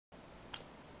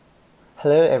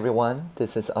Hello everyone,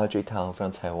 this is Audrey Tang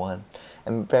from Taiwan.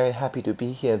 I'm very happy to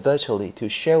be here virtually to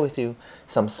share with you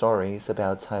some stories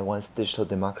about Taiwan's digital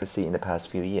democracy in the past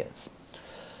few years.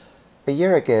 A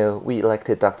year ago, we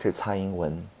elected Dr. Tsai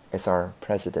Ing-wen as our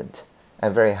president.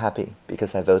 I'm very happy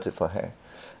because I voted for her.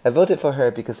 I voted for her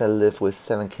because I live with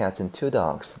 7 cats and 2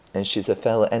 dogs, and she's a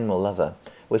fellow animal lover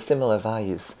with similar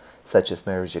values such as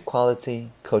marriage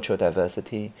equality, cultural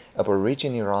diversity,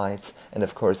 Aboriginal rights, and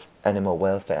of course, animal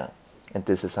welfare. And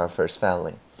this is our first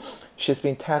family. She's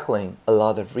been tackling a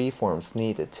lot of reforms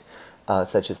needed,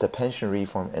 such as the pension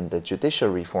reform and the judicial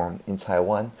reform in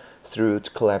Taiwan through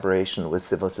collaboration with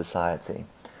civil society.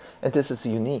 And this is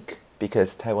unique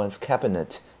because Taiwan's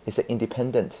cabinet is an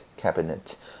independent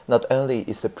cabinet. Not only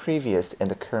is the previous and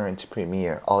the current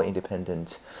premier all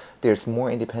independent, there's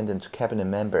more independent cabinet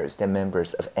members than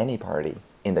members of any party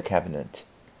in the cabinet.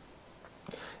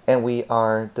 And we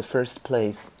are the first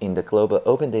place in the Global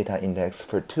Open Data Index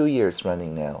for 2 years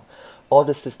running now. All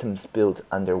the systems built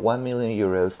under 1 million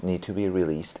euros need to be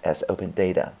released as open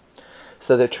data.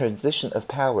 So the transition of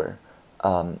power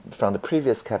from the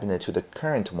previous cabinet to the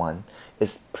current one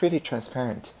is pretty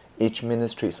transparent. Each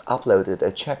ministry has uploaded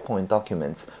a checkpoint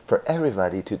documents for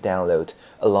everybody to download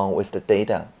along with the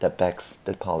data that backs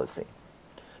the policy.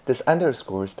 This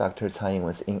underscores Dr. Tsai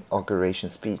Ing-wen's inauguration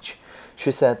speech.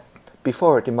 She said,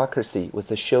 "Before, democracy was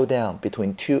a showdown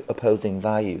between 2 opposing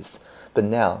values, but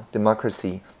now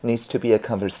democracy needs to be a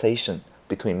conversation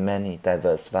between many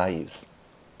diverse values."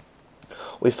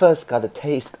 We first got a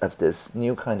taste of this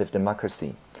new kind of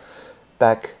democracy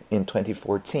back in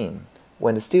 2014,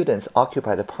 when the students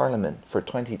occupied the parliament for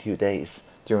 22 days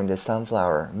during the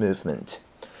Sunflower Movement.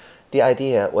 The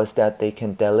idea was that they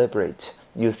can deliberate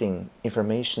using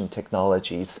information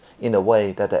technologies in a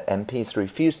way that the MPs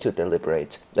refused to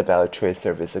deliberate about a trade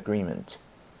service agreement.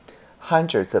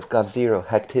 Hundreds of GovZero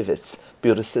hacktivists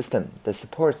built a system that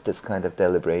supports this kind of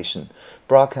deliberation,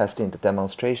 broadcasting the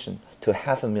demonstration to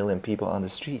 500,000 people on the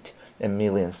street and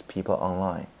millions of people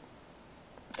online.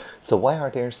 So why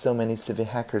are there so many civic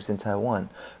hackers in Taiwan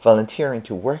volunteering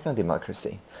to work on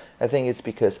democracy? I think it's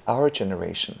because our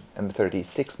generation, I'm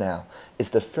 36 now, is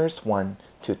the first one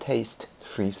to taste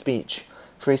free speech.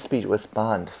 Free speech was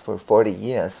banned for 40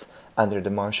 years under the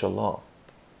martial law.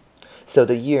 So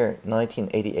the year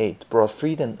 1988 brought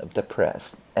freedom of the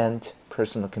press and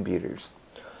personal computers.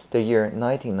 The year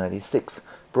 1996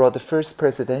 brought the first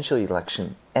presidential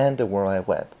election and the World Wide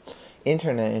Web.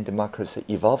 Internet and democracy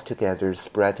evolved together,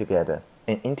 spread together,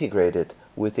 and integrated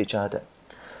with each other.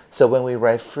 So when we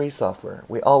write free software,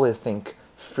 we always think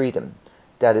freedom.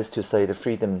 That is to say, the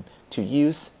freedom to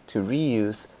use, to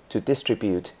reuse, to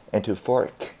distribute, and to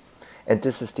fork. And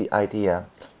this is the idea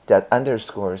that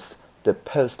underscores the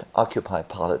post-Occupy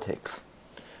politics.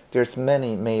 There's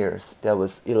many mayors that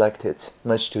was elected,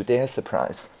 much to their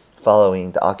surprise,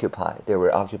 following the Occupy. They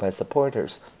were Occupy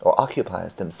supporters or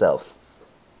occupiers themselves.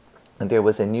 And there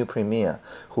was a new premier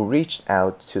who reached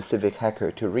out to civic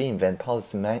hacker to reinvent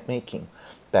policy making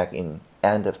back in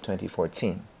end of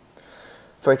 2014.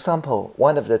 For example,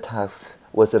 one of the tasks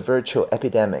was a virtual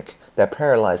epidemic that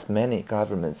paralyzed many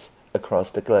governments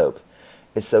across the globe.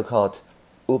 It's so-called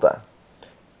Uber.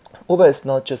 Uber is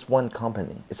not just one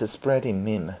company. It's a spreading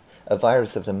meme, a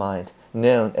virus of the mind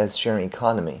known as sharing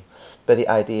economy. But the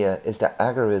idea is that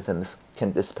algorithms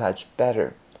can dispatch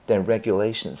better than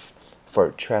regulations for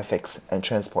traffics and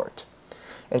transport.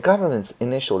 And governments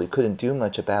initially couldn't do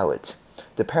much about it.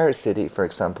 The Paris city, for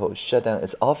example, shut down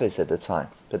its office at the time,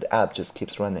 but the app just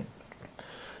keeps running.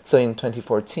 So in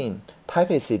 2014,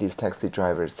 Taipei City's taxi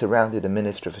drivers surrounded the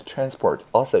Ministry of Transport,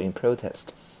 also in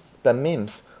protest. But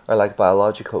memes are like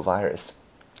biological virus.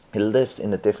 It lives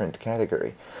in a different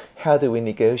category. How do we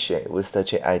negotiate with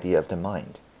such an idea of the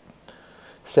mind?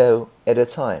 So, at the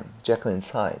time, Jacqueline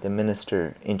Tsai, the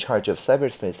minister in charge of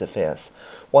cyberspace affairs,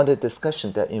 wanted a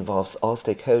discussion that involves all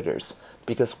stakeholders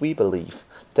because we believe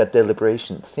that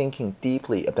deliberation, thinking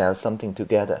deeply about something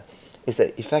together, is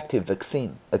an effective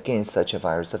vaccine against such a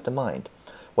virus of the mind.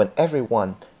 When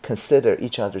everyone consider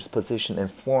each other's position and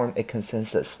form a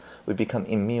consensus, we become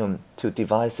immune to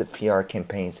divisive PR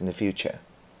campaigns in the future.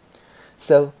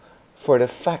 So, for the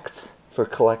facts, for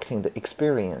collecting the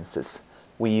experiences,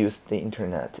 we used the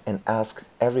internet and asked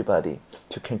everybody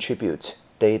to contribute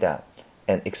data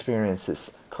and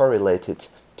experiences correlated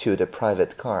to the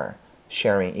private car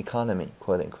sharing economy,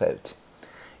 quote unquote.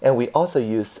 And we also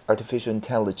used artificial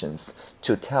intelligence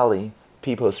to tally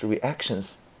people's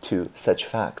reactions to such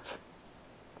facts.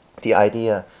 The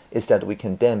idea is that we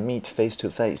can then meet face to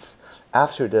face.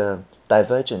 After the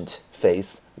divergent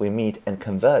phase, we meet and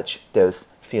converge those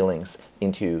feelings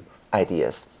into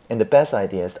ideas and the best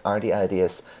ideas are the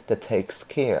ideas that takes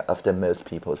care of the most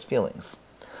people's feelings.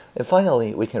 And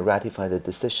finally, we can ratify the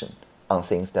decision on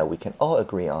things that we can all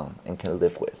agree on and can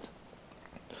live with.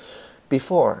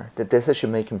 Before, the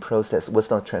decision-making process was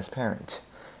not transparent,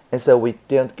 and so we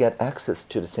don't get access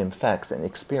to the same facts and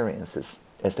experiences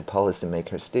as the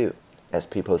policymakers do, as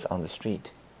people on the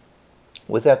street.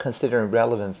 Without considering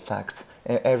relevant facts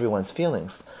and everyone's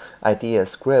feelings,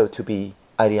 ideas grow to be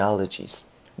ideologies,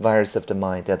 virus of the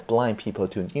mind that blind people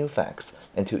to new facts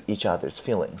and to each other's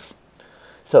feelings.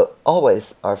 So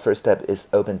always our first step is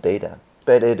open data,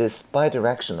 but it is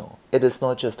bidirectional. It is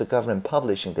not just the government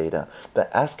publishing data, but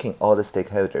asking all the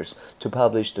stakeholders to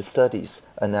publish the studies,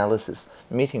 analysis,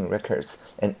 meeting records,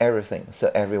 and everything so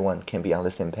everyone can be on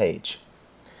the same page.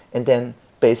 And then,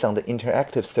 based on the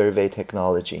interactive survey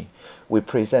technology, we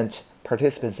present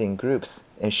participants in groups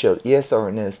and show yes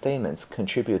or no statements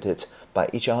contributed by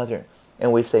each other.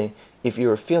 And we say, if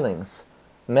your feelings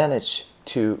manage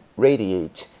to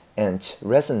radiate and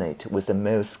resonate with the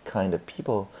most kind of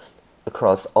people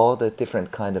across all the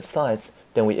different kind of sides,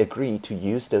 then we agree to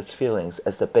use those feelings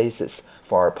as the basis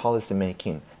for our policy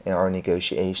making and our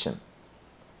negotiation.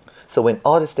 So when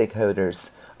all the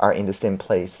stakeholders are in the same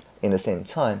place in the same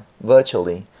time,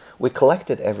 virtually, we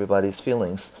collected everybody's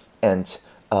feelings and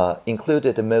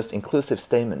included the most inclusive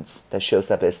statements that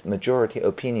shows up as majority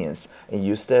opinions and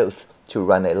use those to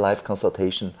run a live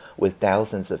consultation with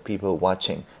thousands of people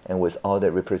watching and with all the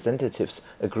representatives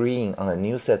agreeing on a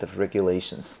new set of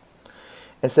regulations.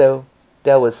 And so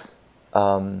that was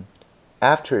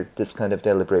after this kind of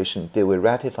deliberation, they will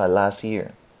ratify last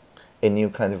year a new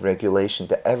kind of regulation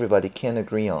that everybody can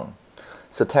agree on.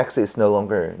 So taxis no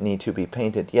longer need to be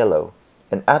painted yellow,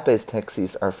 and app-based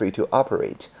taxis are free to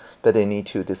operate, but they need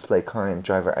to display current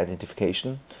driver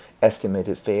identification,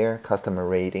 estimated fare, customer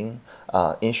rating,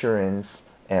 insurance,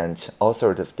 and all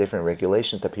sorts of different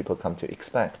regulations that people come to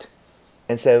expect.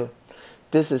 And so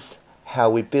this is how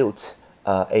we built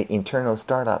an internal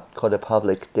startup called the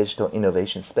Public Digital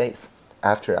Innovation Space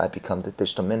after I became the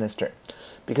digital minister.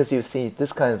 Because you see,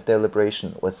 this kind of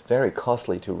deliberation was very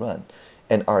costly to run,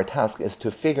 and our task is to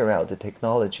figure out the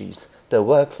technologies, the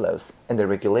workflows, and the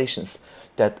regulations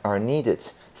that are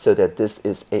needed so that this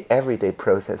is an everyday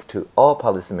process to all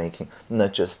policymaking,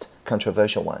 not just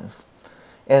controversial ones.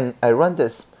 And I run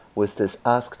this with this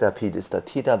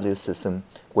ask.pdis.tw system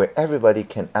where everybody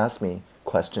can ask me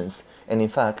questions. And in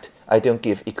fact, I don't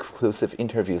give exclusive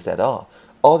interviews at all.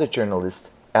 All the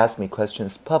journalists ask me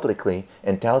questions publicly,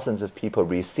 and thousands of people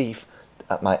receive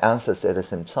my answers at the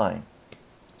same time.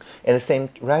 And the same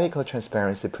radical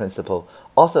transparency principle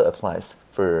also applies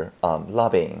for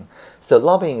lobbying. So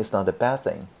lobbying is not a bad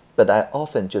thing, but I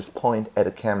often just point at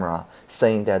a camera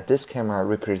saying that this camera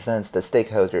represents the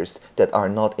stakeholders that are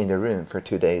not in the room for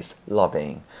today's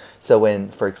lobbying. So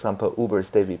when, for example, Uber's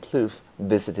David Plouffe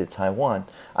visited Taiwan,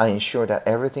 I ensure that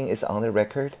everything is on the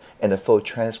record and a full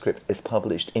transcript is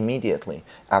published immediately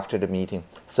after the meeting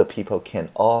so people can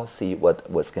all see what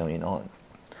was going on.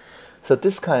 So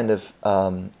this kind of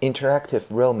interactive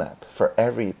roadmap for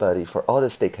everybody, for all the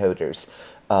stakeholders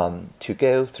to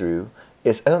go through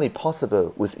is only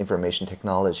possible with information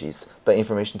technologies, but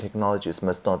information technologies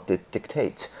must not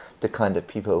dictate the kind of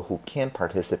people who can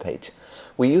participate.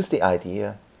 We use the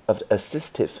idea of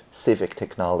assistive civic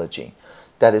technology.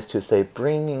 That is to say,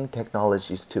 bringing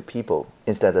technologies to people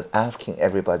instead of asking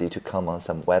everybody to come on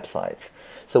some websites.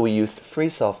 So we use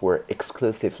free software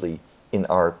exclusively in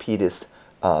our PDIS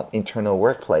internal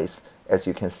workplace. As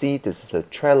you can see, this is a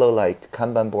Trello-like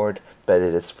Kanban board, but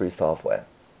it is free software.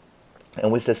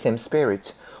 And with the same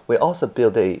spirit, we also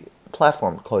built a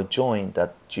platform called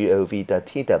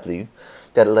join.gov.tw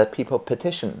that let people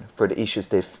petition for the issues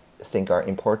they think are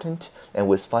important. And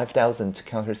with 5,000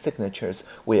 counter signatures,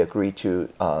 we agree to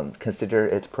consider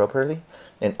it properly.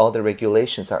 And all the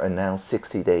regulations are announced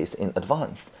 60 days in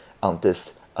advance on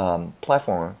this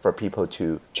platform for people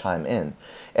to chime in.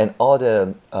 And all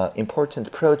the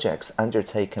important projects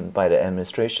undertaken by the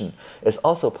administration is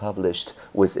also published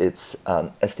with its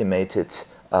estimated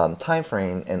time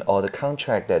frame and all the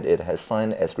contract that it has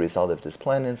signed as a result of this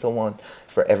plan and so on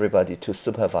for everybody to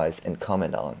supervise and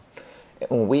comment on.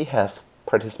 And we have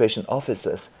participation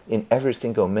officers in every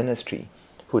single ministry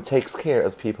who takes care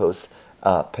of people's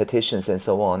petitions and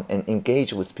so on, and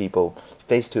engage with people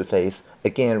face to face,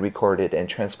 again recorded and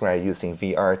transcribed using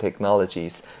VR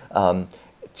technologies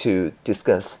to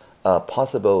discuss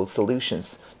possible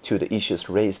solutions to the issues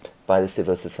raised by the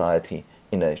civil society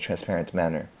in a transparent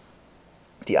manner.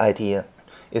 The idea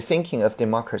is thinking of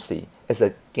democracy as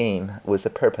a game with a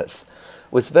purpose,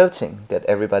 with voting that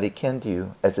everybody can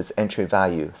do as its entry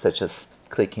value, such as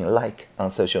clicking like on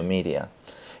social media.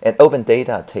 And open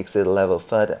data takes it a level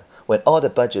further. When all the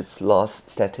budget's loss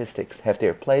statistics have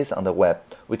their place on the web,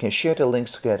 we can share the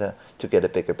links together to get a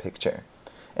bigger picture.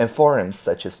 And forums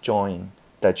such as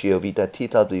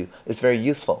join.gov.tw is very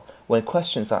useful. When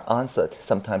questions are answered,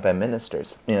 sometimes by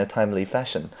ministers, in a timely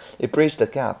fashion, it bridges the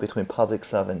gap between public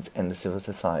servants and the civil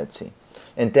society.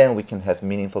 And then we can have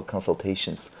meaningful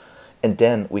consultations. And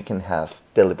then we can have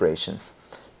deliberations.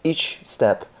 Each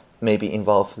step maybe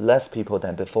involve less people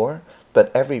than before,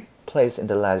 but every place in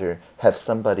the ladder have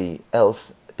somebody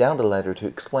else down the ladder to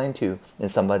explain to and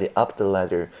somebody up the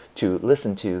ladder to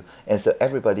listen to, and so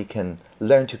everybody can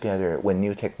learn together when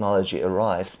new technology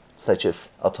arrives, such as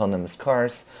autonomous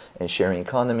cars and sharing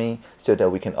economy, so that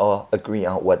we can all agree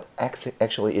on what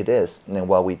actually it is and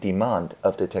what we demand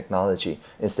of the technology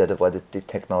instead of what the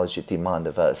technology demand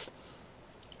of us.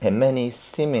 And many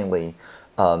seemingly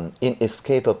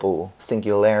inescapable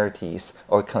singularities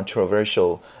or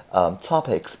controversial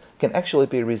topics can actually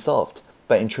be resolved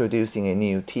by introducing a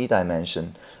new T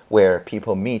dimension where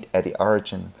people meet at the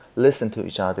origin, listen to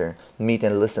each other, meet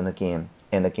and listen again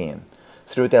and again.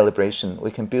 Through deliberation,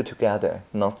 we can build together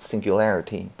not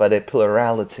singularity, but a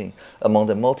plurality among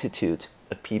the multitude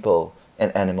of people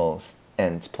and animals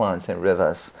and plants and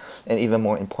rivers, and even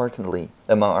more importantly,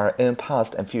 among our own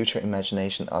past and future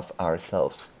imagination of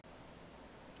ourselves.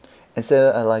 And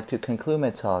so I'd like to conclude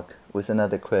my talk with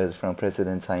another quote from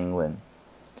President Tsai Ing-wen.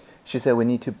 She said, "We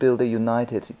need to build a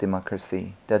united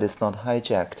democracy that is not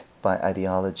hijacked by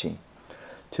ideology,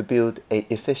 to build an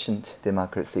efficient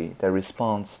democracy that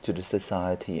responds to the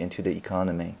society and to the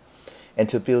economy, and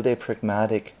to build a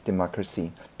pragmatic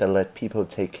democracy that lets people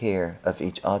take care of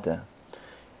each other.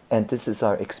 And this is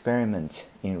our experiment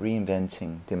in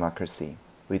reinventing democracy.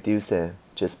 We do so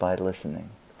just by listening.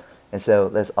 And so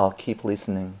let's all keep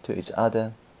listening to each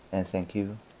other, and thank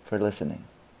you for listening."